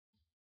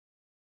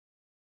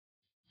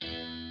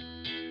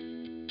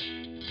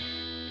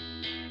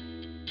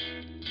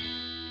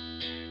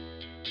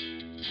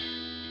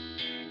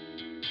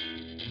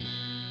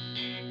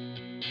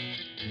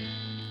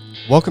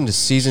Welcome to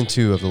Season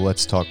 2 of the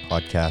Let's Talk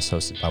podcast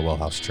hosted by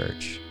Wellhouse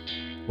Church,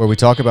 where we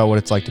talk about what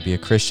it's like to be a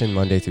Christian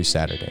Monday through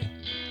Saturday,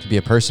 to be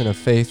a person of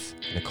faith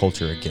in a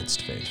culture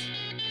against faith.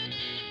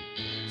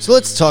 So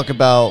let's talk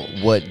about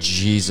what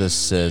Jesus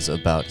says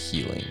about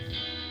healing.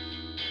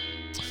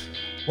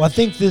 Well, I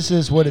think this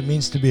is what it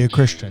means to be a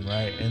Christian,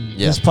 right? And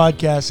this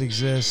podcast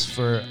exists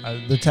for,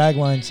 the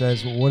tagline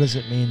says, well, what does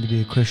it mean to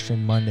be a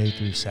Christian Monday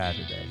through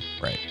Saturday?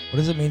 Right. What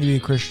does it mean to be a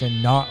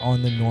Christian not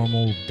on the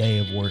normal day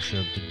of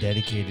worship, the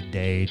dedicated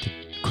day to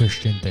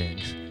Christian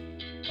things?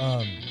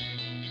 And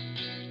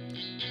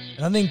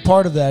I think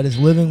part of that is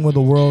living with a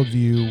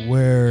worldview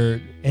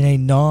where, in a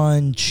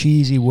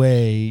non-cheesy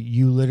way,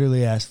 you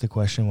literally ask the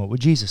question, what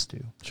would Jesus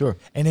do? Sure.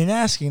 And in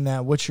asking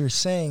that, what you're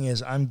saying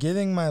is, I'm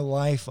giving my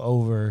life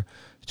over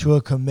to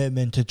a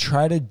commitment to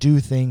try to do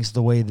things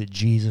the way that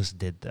Jesus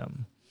did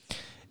them.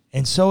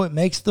 And so it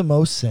makes the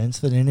most sense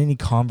that in any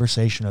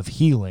conversation of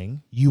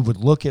healing, you would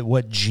look at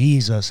what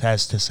Jesus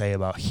has to say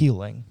about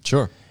healing.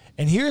 Sure.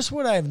 And here's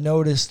what I've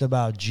noticed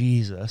about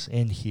Jesus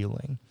in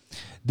healing.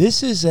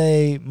 This is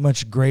a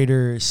much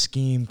greater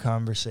scheme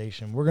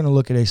conversation. We're going to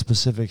look at a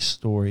specific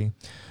story,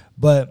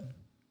 but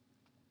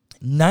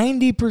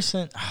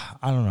 90%,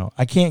 I don't know,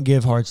 I can't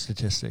give hard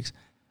statistics.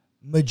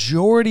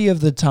 Majority of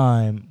the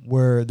time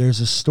where there's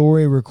a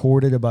story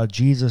recorded about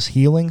Jesus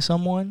healing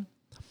someone,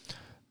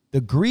 the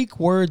Greek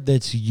word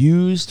that's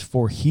used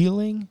for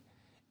healing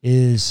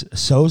is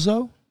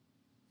sozo,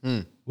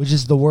 which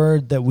is the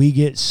word that we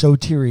get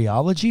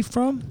soteriology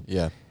from.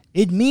 Yeah.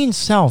 It means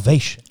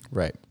salvation.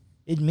 Right.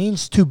 It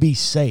means to be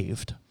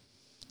saved.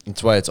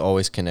 That's why it's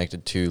always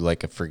connected to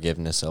like a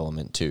forgiveness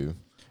element too.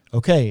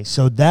 Okay,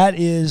 so that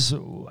is,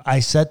 I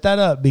set that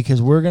up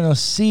because we're going to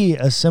see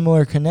a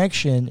similar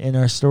connection in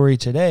our story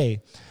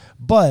today,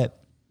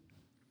 but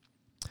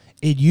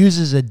it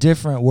uses a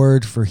different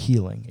word for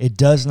healing. It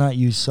does not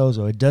use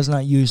sozo. It does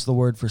not use the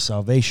word for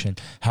salvation.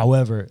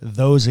 However,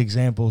 those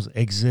examples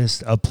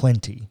exist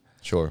aplenty.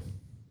 Sure.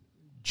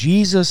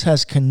 Jesus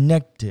has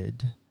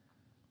connected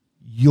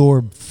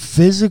your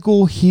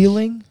physical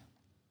healing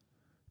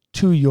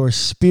to your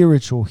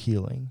spiritual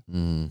healing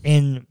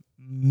in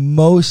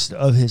most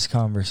of his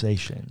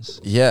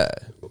conversations. Yeah.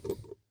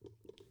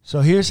 So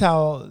here's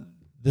how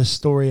the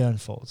story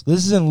unfolds.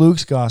 This is in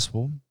Luke's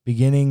gospel,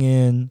 beginning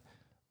in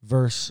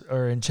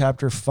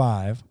chapter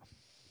 5.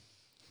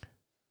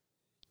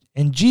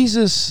 And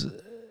Jesus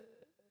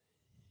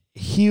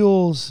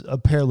heals a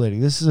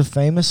paralytic. This is a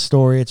famous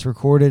story. It's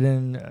recorded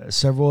in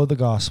several of the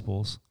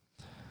gospels.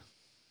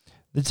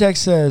 The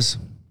text says,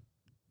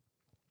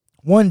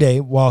 one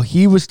day while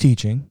he was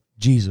teaching,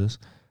 Jesus,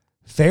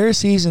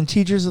 Pharisees and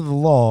teachers of the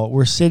law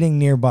were sitting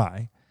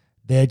nearby.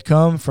 They had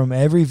come from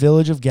every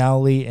village of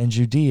Galilee and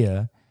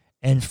Judea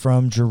and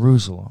from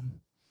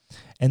Jerusalem.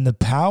 And the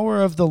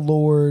power of the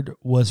Lord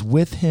was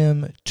with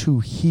him to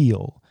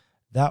heal.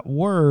 That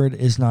word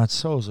is not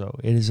sozo.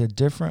 It is a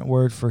different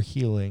word for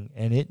healing,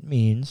 and it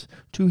means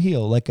to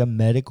heal, like a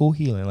medical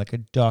healing, like a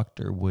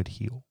doctor would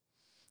heal.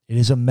 It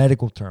is a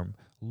medical term.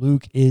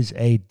 Luke is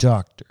a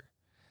doctor.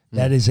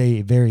 That is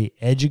a very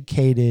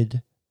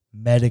educated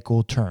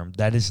medical term.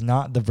 That is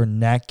not the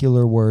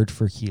vernacular word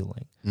for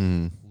healing.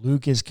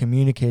 Luke is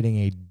communicating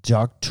a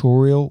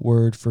doctorial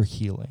word for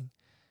healing.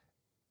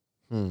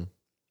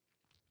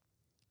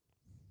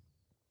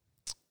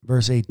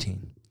 Verse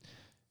 18.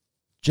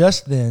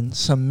 Just then,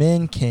 some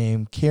men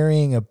came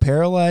carrying a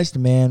paralyzed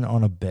man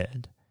on a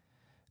bed.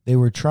 They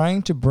were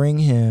trying to bring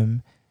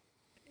him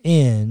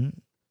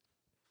in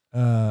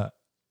and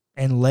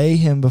lay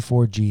him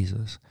before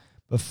Jesus.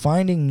 But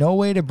finding no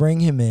way to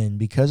bring him in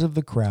because of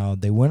the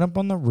crowd, they went up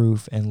on the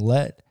roof and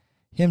let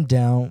him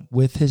down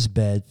with his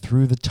bed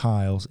through the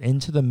tiles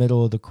into the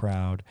middle of the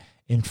crowd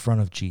in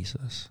front of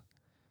Jesus.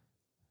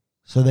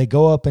 So they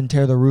go up and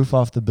tear the roof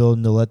off the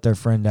building to let their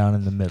friend down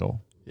in the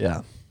middle.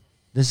 Yeah.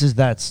 This is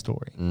that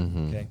story.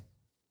 Okay.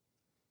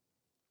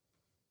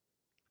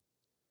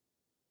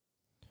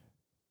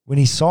 When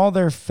he saw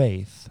their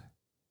faith,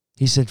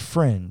 he said,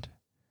 "Friend,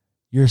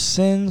 your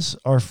sins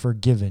are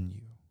forgiven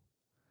you."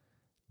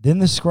 Then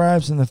the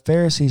scribes and the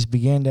Pharisees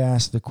began to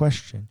ask the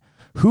question,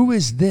 who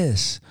is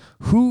this?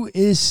 Who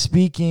is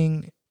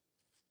speaking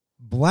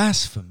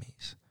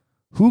blasphemies?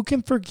 Who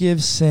can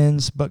forgive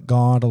sins but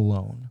God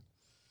alone?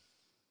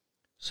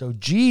 So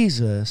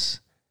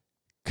Jesus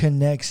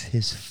connects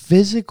his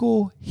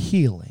physical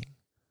healing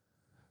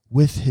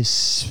with his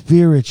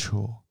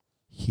spiritual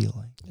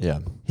healing. Yeah.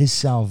 His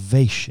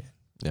salvation.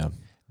 Yeah.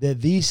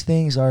 That these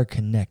things are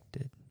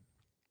connected.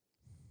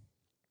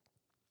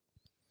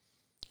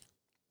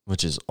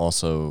 Which is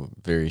also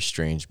very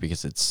strange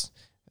because it's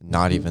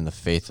not even the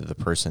faith of the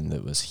person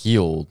that was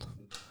healed.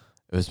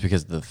 It was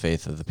because of the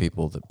faith of the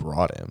people that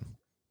brought him,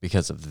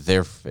 because of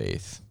their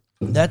faith.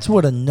 That's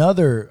what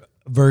another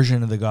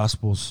version of the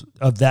Gospels,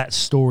 of that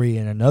story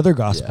in another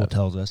Gospel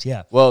tells us.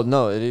 Yeah. Well,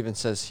 no, it even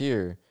says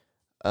here,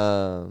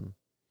 when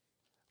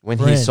he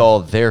Friend. saw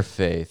their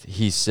faith,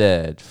 he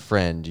said,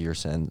 "Friend, your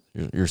sins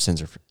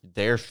are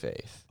their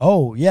faith.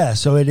 Oh, yeah.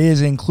 So it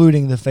is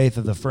including the faith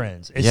of the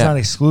friends. It's Yeah. not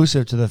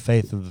exclusive to the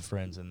faith of the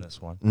friends in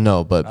this one.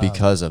 No, but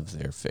because of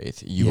their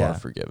faith, you yeah. are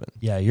forgiven.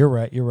 Yeah, you're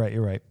right. You're right.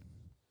 You're right.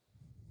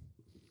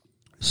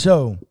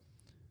 So,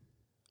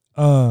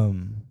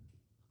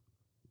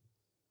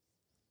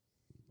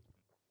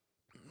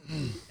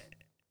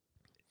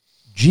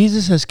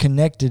 Jesus has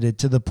connected it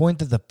to the point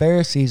that the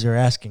Pharisees are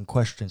asking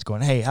questions,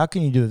 going, hey, how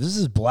can you do this? This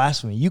is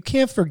blasphemy. You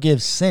can't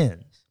forgive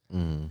sins.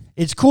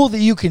 It's cool that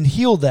you can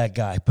heal that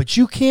guy, but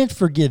you can't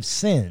forgive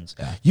sins.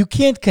 Yeah. You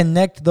can't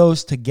connect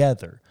those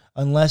together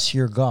unless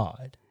you're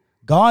God.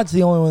 God's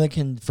the only one that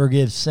can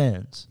forgive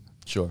sins.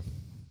 Sure.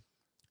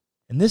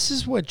 And this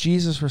is what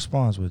Jesus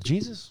responds with.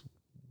 Jesus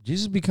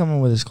be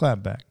coming with his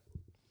clapback.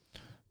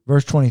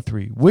 Verse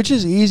 23, which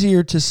is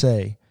easier to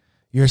say,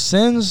 your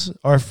sins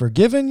are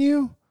forgiven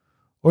you,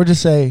 or to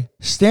say,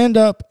 stand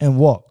up and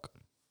walk?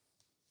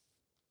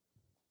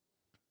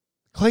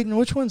 Clayton,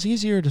 which one's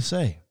easier to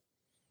say?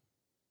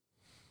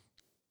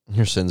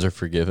 Your sins are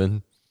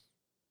forgiven.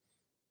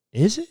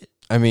 Is it?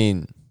 I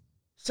mean,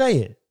 Say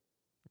it.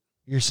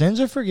 Your sins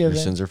are forgiven.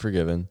 your sins are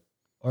forgiven.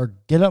 Or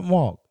get up and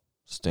walk.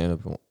 Stand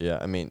up and yeah,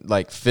 I mean,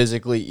 like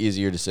physically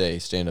easier to say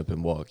stand up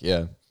and walk.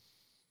 Yeah.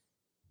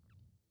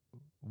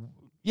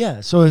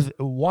 Yeah, so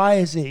why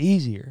is it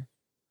easier?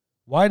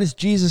 Why does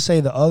Jesus say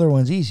the other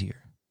one's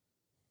easier?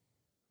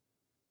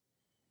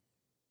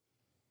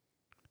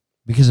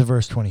 Because of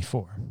verse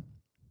 24.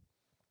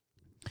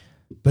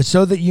 But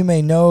so that you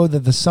may know that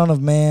the Son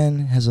of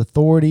Man has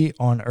authority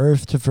on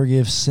earth to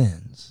forgive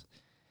sins,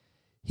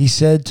 he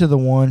said to the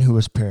one who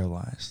was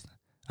paralyzed,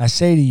 I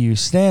say to you,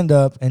 stand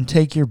up and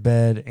take your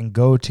bed and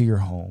go to your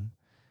home.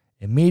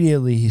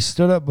 Immediately he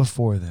stood up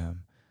before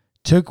them,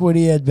 took what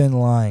he had been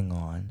lying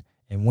on,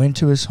 and went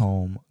to his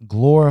home,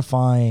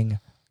 glorifying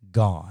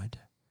God.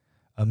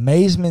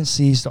 Amazement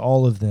seized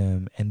all of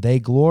them, and they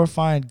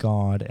glorified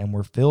God and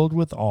were filled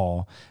with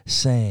awe,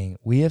 saying,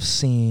 we have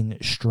seen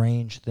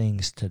strange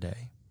things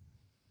today.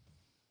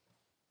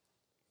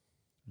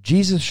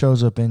 Jesus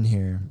shows up in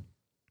here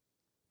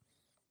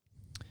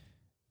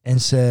and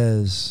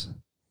says,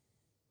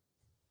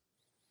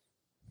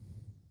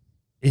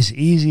 it's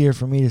easier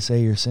for me to say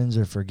your sins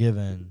are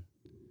forgiven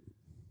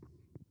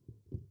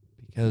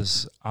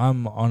because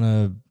I'm on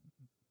a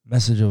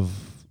message of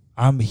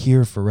I'm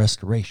here for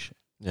restoration.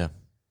 Yeah.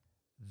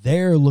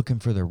 They're looking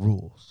for the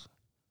rules.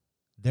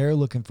 They're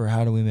looking for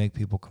how do we make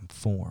people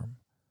conform.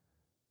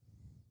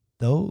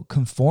 Though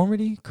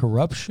conformity,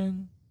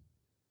 corruption,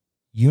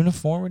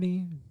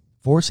 uniformity,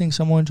 forcing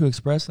someone to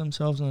express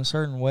themselves in a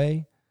certain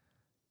way,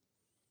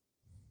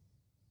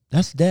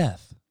 that's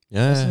death.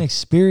 Yeah. That's an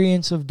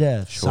experience of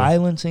death. Sure.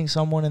 Silencing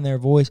someone in their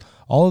voice.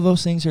 All of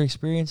those things are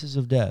experiences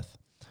of death.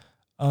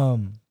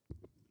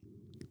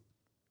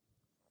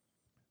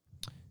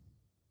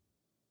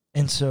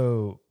 And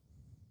so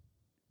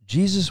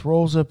Jesus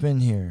rolls up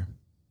in here.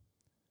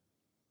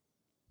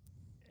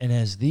 And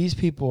as these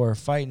people are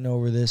fighting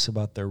over this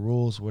about their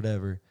rules,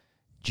 whatever,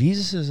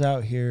 Jesus is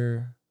out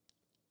here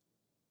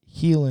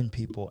healing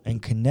people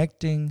and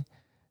connecting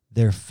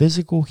their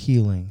physical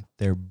healing,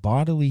 their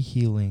bodily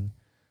healing,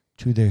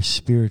 to their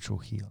spiritual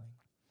healing.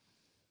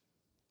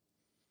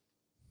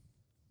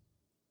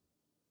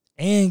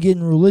 And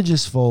getting on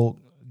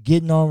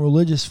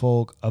religious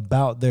folk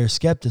about their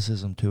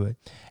skepticism to it.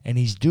 And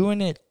he's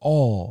doing it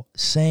all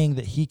saying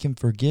that he can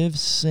forgive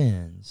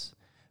sins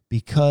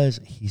because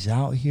he's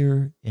out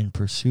here in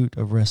pursuit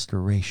of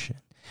restoration.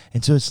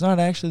 And so it's not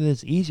actually that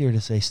it's easier to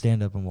say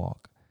stand up and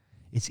walk.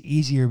 It's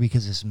easier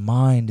because his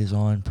mind is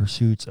on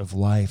pursuits of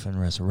life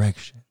and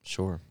resurrection.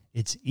 Sure.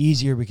 It's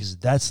easier because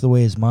that's the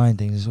way his mind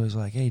thinks. He's always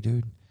like, hey,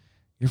 dude,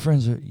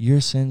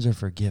 your sins are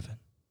forgiven.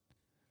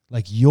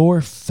 Like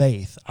your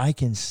faith, I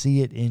can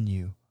see it in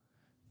you.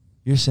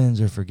 Your sins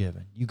are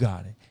forgiven. You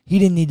got it. He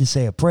didn't need to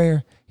say a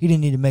prayer. He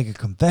didn't need to make a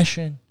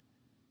confession.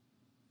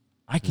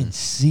 I can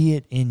see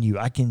it in you.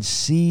 I can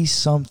see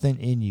something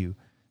in you.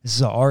 This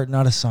is an art,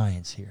 not a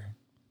science here.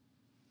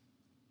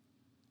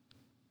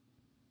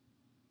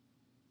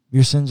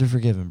 Your sins are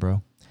forgiven,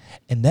 bro.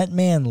 And that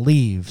man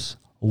leaves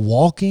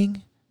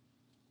walking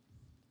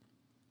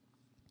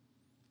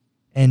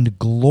and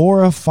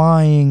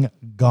glorifying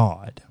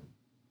God.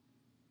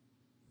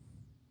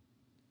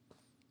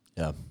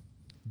 Yeah.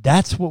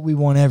 That's what we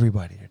want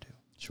everybody to do.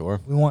 Sure.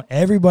 We want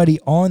everybody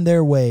on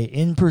their way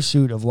in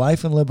pursuit of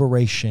life and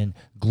liberation,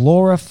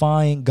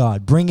 glorifying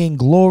God, bringing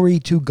glory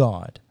to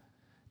God,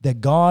 that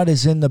God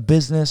is in the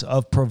business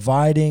of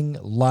providing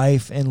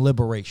life and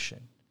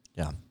liberation.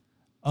 Yeah.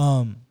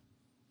 And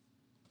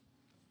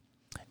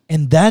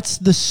that's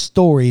the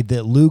story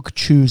that Luke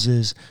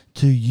chooses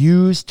to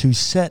use to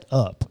set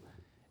up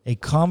a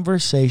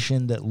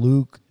conversation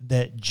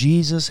that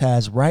Jesus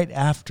has right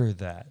after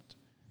that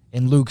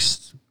in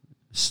Luke's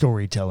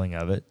storytelling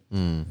of it.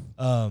 He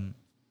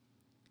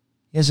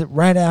has it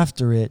right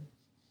after it.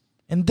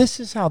 And this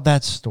is how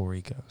that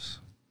story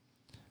goes.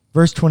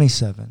 Verse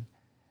 27.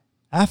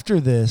 After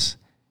this,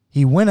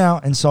 he went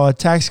out and saw a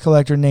tax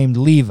collector named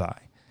Levi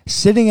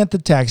sitting at the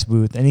tax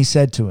booth, and he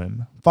said to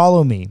him,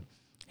 "Follow me."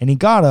 And he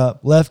got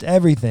up, left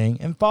everything,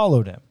 and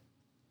followed him.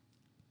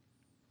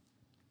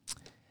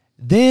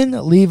 Then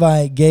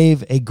Levi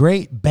gave a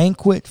great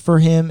banquet for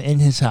him in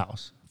his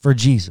house, for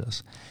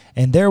Jesus.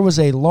 And there was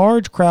a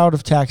large crowd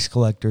of tax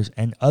collectors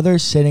and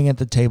others sitting at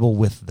the table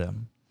with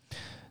them.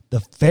 The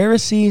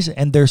Pharisees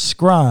and their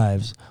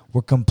scribes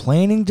were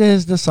complaining to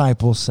his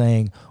disciples,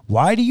 saying,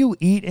 "Why do you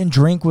eat and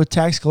drink with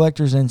tax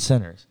collectors and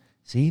sinners?"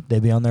 See, they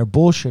be on their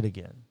bullshit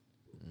again.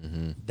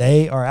 Mm-hmm.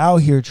 They are out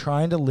here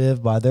trying to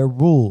live by their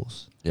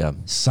rules. Yeah.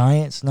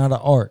 Science, not an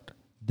art.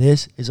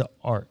 This is an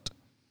art.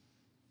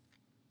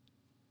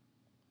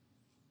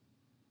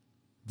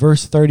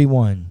 Verse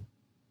 31,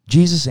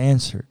 Jesus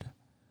answered,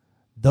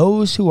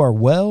 "Those who are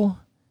well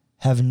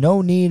have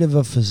no need of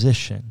a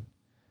physician,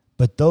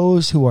 but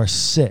those who are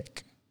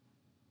sick.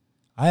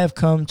 I have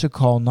come to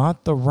call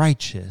not the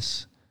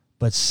righteous,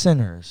 but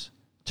sinners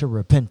to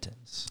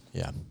repentance."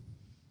 Yeah.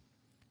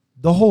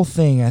 The whole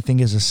thing, I think,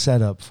 is a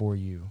setup for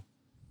you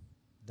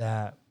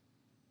that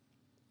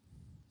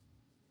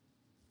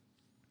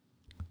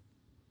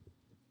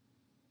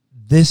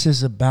this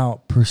is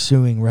about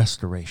pursuing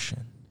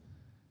restoration.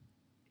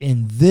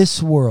 In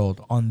this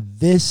world, on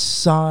this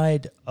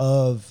side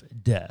of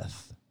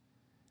death,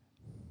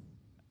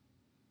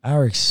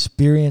 our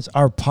experience,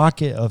 our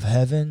pocket of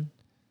heaven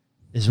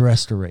is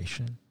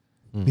restoration.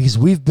 Because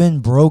we've been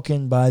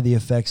broken by the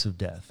effects of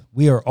death.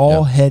 We are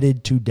all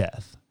headed to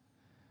death.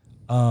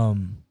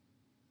 And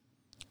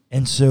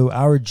so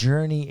our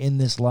journey in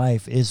this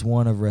life is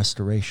one of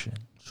restoration.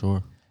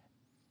 Sure.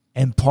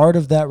 And part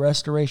of that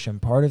restoration,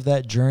 part of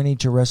that journey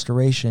to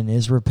restoration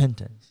is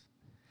repentance.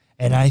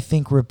 And I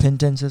think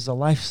repentance is a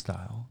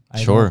lifestyle.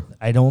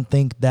 I don't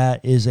think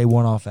that is a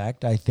one-off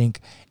act. I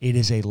think it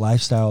is a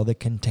lifestyle that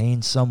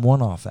contains some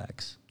one-off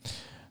acts.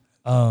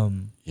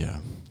 Yeah.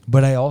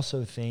 But I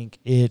also think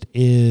it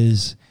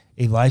is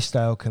a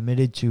lifestyle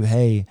committed to,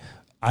 hey,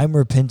 I'm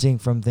repenting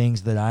from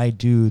things that I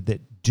do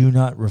that do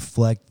not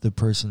reflect the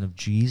person of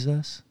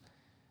Jesus.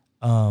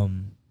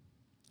 And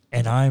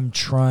I'm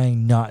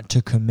trying not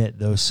to commit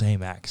those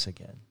same acts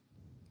again.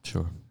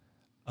 Sure.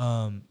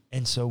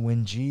 And so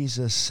when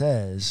Jesus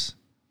says,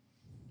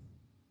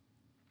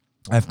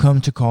 "I've come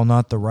to call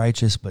not the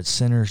righteous, but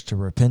sinners to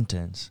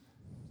repentance,"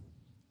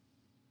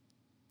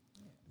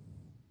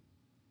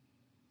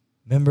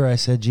 remember I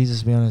said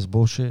Jesus be on his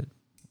bullshit?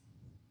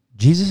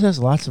 Jesus has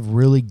lots of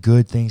really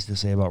good things to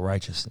say about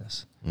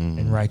righteousness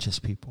and righteous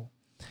people.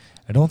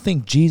 I don't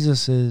think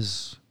Jesus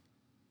is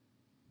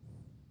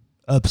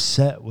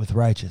upset with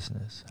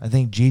righteousness. I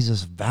think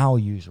Jesus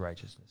values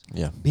righteousness.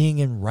 Yeah. Being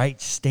in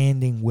right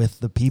standing with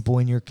the people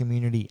in your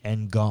community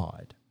and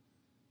God.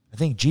 I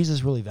think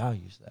Jesus really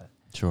values that.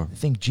 Sure. I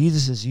think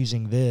Jesus is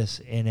using this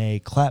in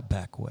a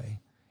clapback way,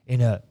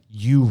 in a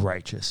you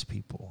righteous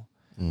people.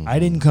 I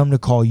didn't come to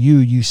call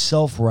you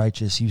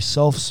self-righteous, you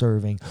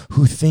self-serving,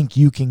 who think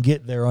you can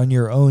get there on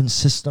your own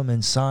system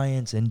and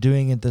science and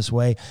doing it this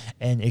way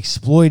and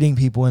exploiting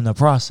people in the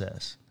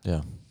process.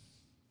 Yeah.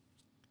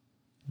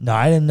 No,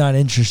 I am not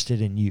interested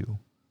in you.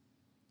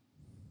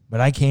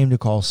 But I came to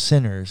call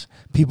sinners,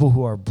 people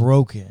who are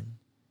broken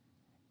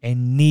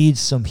and need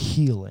some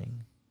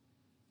healing.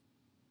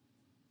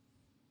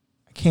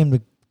 I came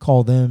to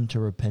call them to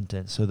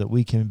repentance so that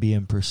we can be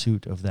in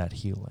pursuit of that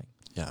healing.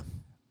 Yeah.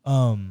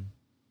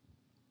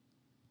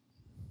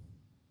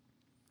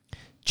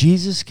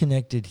 Jesus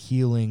connected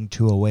healing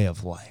to a way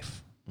of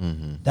life.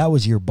 That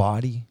was your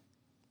body.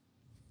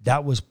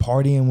 That was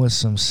partying with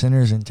some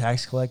sinners and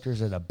tax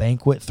collectors at a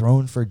banquet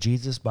thrown for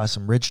Jesus by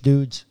some rich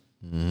dudes.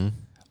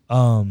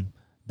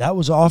 That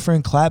was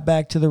offering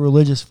clapback to the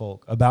religious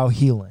folk about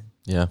healing.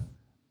 Yeah.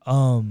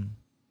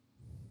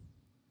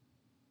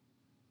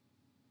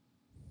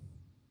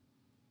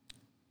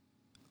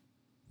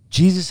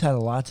 Jesus had a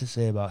lot to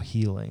say about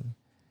healing.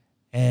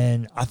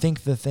 And I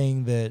think the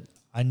thing that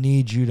I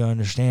need you to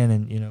understand,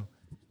 and,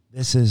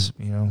 this is,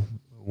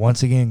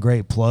 once again,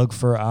 great plug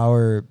for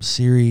our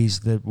series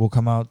that will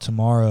come out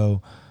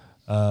tomorrow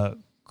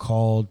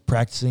called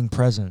Practicing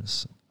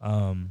Presence.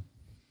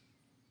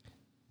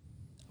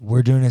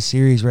 We're doing a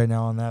series right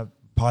now on that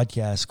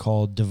podcast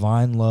called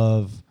Divine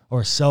Love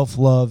or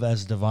Self-Love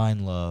as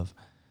Divine Love.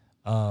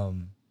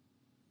 And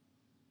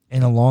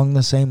along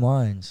the same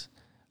lines,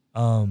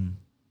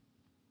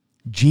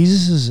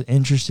 Jesus is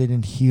interested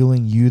in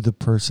healing you, the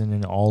person,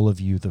 and all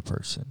of you, the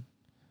person.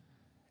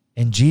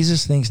 And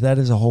Jesus thinks that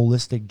is a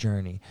holistic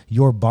journey.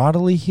 Your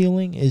bodily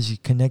healing is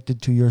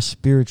connected to your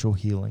spiritual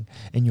healing,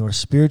 and your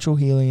spiritual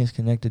healing is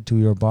connected to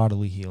your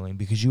bodily healing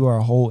because you are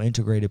a whole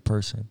integrated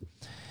person.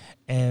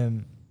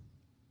 And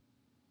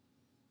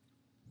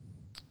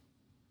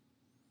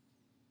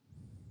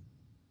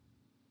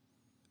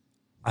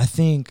I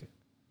think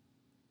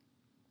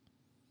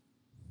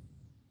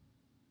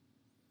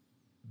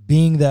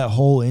being that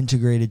whole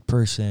integrated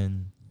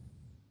person,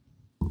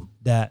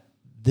 that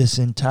this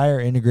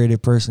entire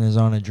integrated person is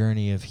on a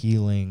journey of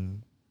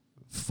healing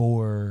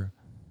for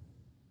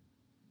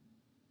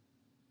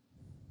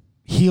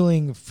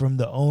healing from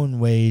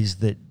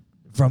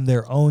from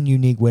their own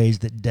unique ways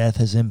that death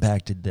has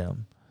impacted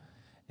them.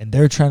 and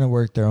they're trying to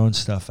work their own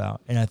stuff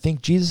out. And I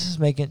think Jesus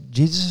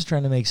is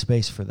trying to make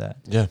space for that.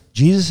 Yeah.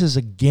 Jesus is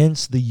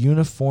against the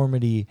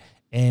uniformity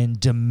and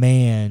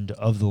demand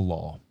of the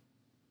law,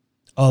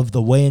 of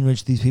the way in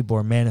which these people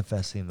are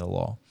manifesting the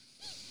law.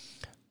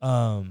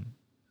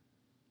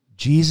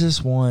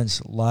 Jesus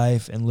wants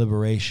life and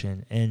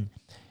liberation. And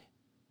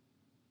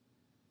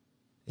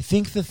I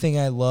think the thing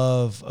I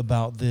love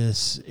about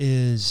this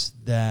is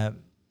that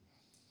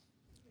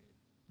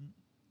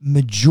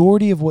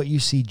majority of what you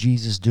see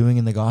Jesus doing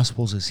in the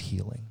Gospels is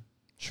healing.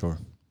 Sure.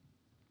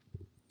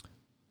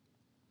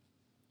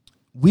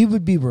 We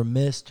would be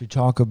remiss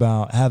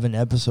to have an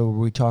episode where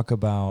we talk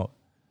about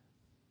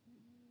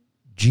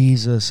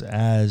Jesus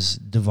as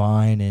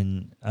divine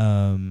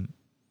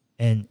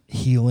and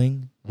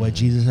healing, what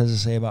Jesus has to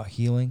say about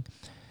healing,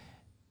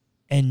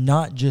 and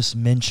not just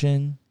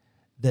mention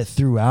that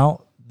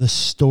throughout the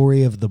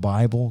story of the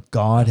Bible,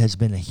 God has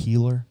been a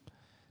healer.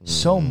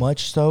 So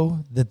much so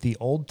that the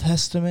Old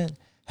Testament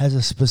has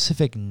a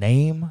specific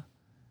name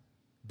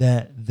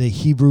that the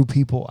Hebrew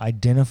people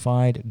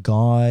identified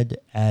God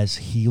as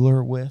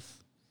healer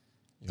with.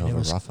 Jehovah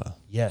Rapha.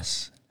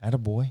 Yes,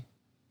 attaboy.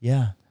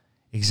 Yeah,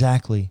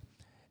 exactly.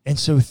 And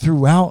so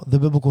throughout the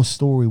biblical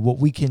story, what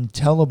we can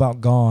tell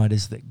about God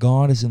is that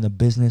God is in the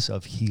business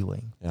of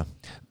healing. Yeah.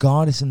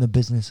 God is in the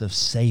business of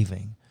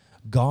saving.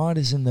 God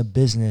is in the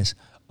business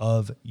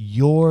of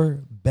your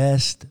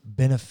best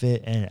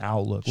benefit and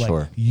outlook.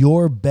 Sure. Like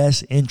your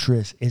best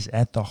interest is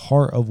at the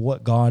heart of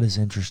what God is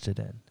interested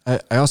in.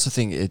 I also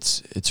think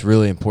it's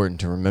really important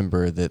to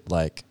remember that,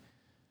 like,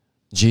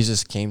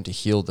 Jesus came to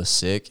heal the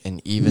sick, and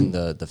even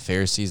the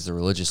Pharisees, the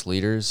religious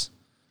leaders,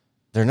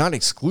 they're not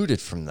excluded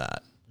from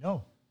that.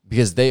 No.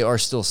 Because they are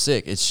still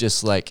sick. It's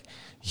just like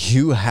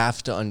you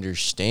have to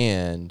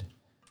understand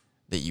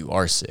that you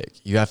are sick.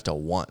 You have to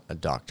want a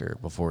doctor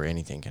before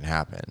anything can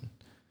happen.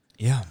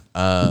 Yeah.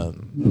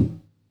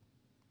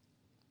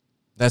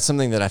 That's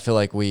something that I feel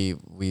like we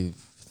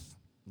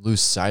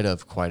lose sight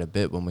of quite a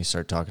bit when we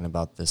start talking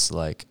about this,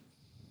 like,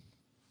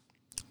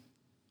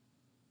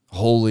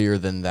 holier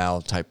than thou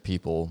type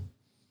people.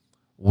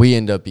 We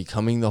end up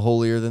becoming the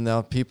holier than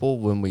thou people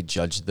when we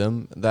judge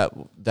them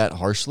that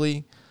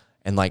harshly,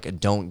 and like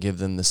don't give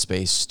them the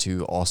space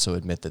to also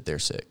admit that they're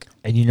sick.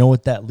 And you know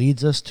what that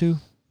leads us to?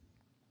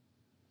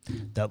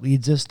 That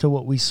leads us to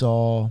what we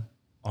saw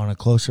on a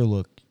closer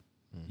look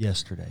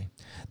yesterday.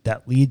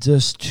 That leads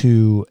us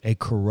to a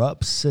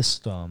corrupt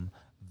system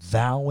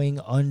vowing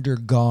under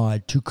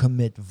God to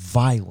commit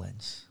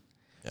violence,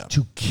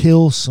 to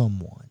kill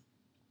someone.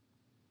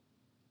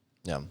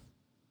 Yeah.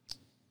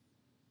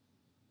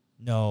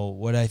 No,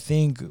 what I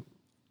think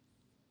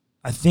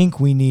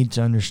we need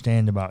to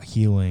understand about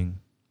healing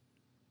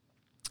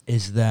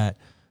is that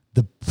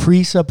the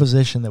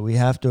presupposition that we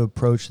have to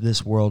approach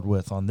this world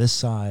with on this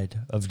side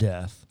of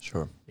death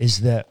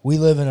is that we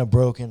live in a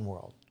broken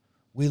world.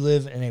 We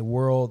live in a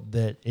world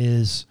that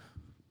is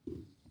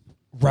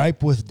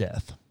ripe with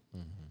death.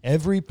 Mm-hmm.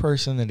 Every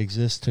person that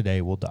exists today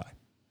will die.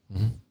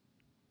 Mm-hmm.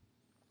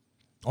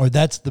 Or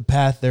that's the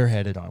path they're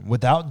headed on.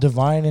 Without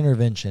divine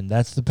intervention,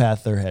 that's the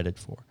path they're headed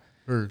for.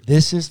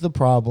 This is the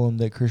problem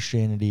that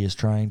Christianity is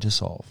trying to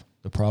solve,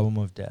 the problem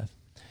of death.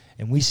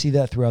 And we see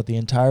that throughout the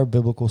entire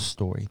biblical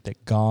story,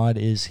 that God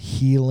is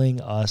healing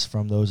us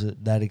from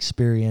that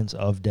experience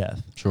of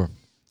death. Sure.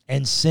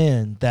 And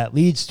sin that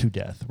leads to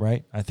death,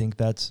 right? I think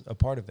that's a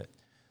part of it.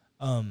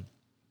 And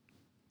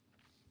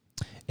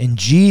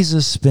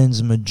Jesus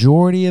spends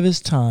majority of his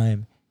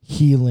time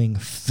healing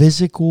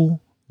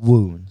physical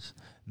wounds,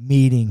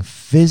 meeting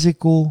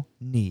physical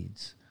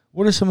needs.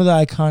 What are some of the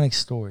iconic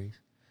stories?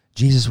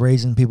 Jesus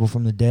raising people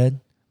from the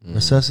dead,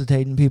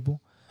 resuscitating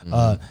people.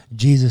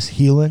 Jesus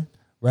healing,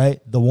 right?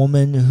 The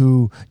woman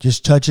who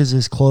just touches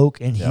his cloak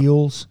and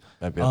heals.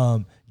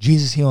 Yep.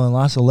 Jesus healing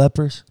lots of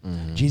lepers.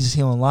 Mm-hmm. Jesus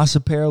healing lots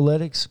of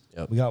paralytics.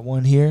 Yep. We got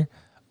one here.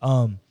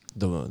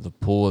 The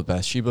pool of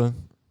Bathsheba,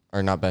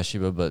 or not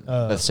Bathsheba, but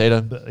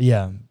Bethsaida.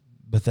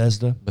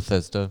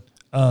 Bethesda.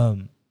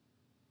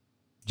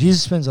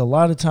 Jesus spends a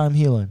lot of time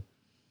healing.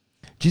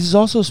 Jesus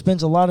also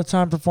spends a lot of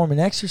time performing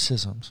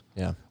exorcisms,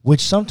 which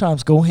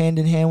sometimes go hand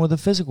in hand with a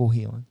physical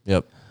healing.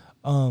 Yep.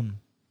 And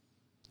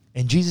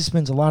Jesus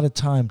spends a lot of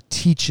time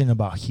teaching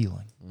about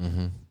healing.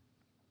 Mm-hmm.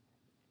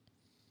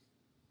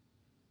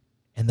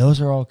 And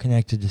those are all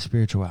connected to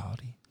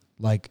spirituality.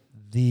 Like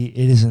it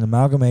is an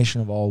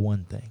amalgamation of all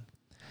one thing.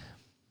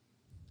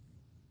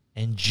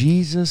 And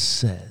Jesus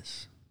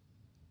says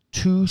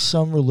to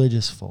some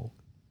religious folk,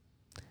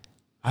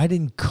 I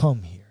didn't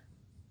come here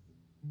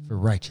for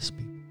righteous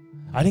people.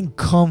 I didn't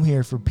come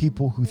here for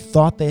people who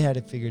thought they had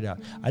it figured out.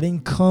 I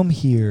didn't come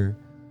here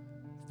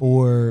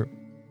for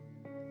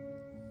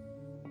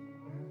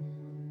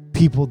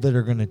people that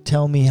are going to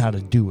tell me how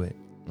to do it.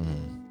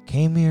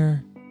 Came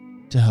here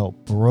to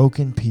help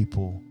broken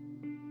people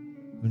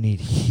who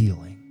need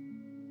healing.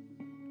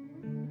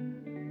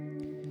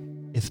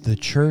 If the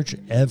church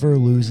ever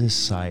loses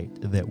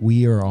sight that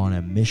we are on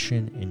a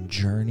mission and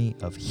journey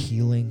of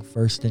healing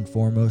first and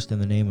foremost in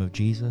the name of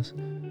Jesus,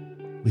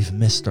 we've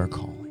missed our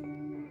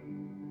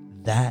calling.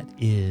 that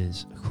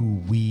is who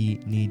we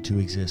need to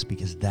exist,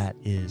 because that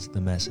is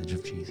the message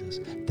of Jesus,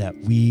 that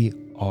we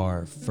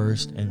are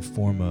first and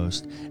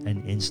foremost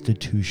an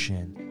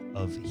institution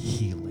of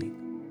healing.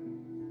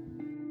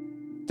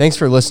 Thanks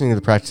for listening to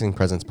the Practicing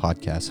Presence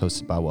podcast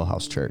hosted by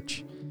Wellhouse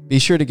Church. Be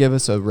sure to give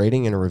us a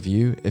rating and a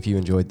review if you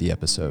enjoyed the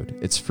episode.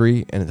 It's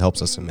free and it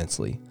helps us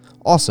immensely.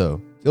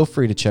 Also, feel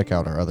free to check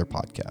out our other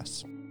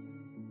podcasts.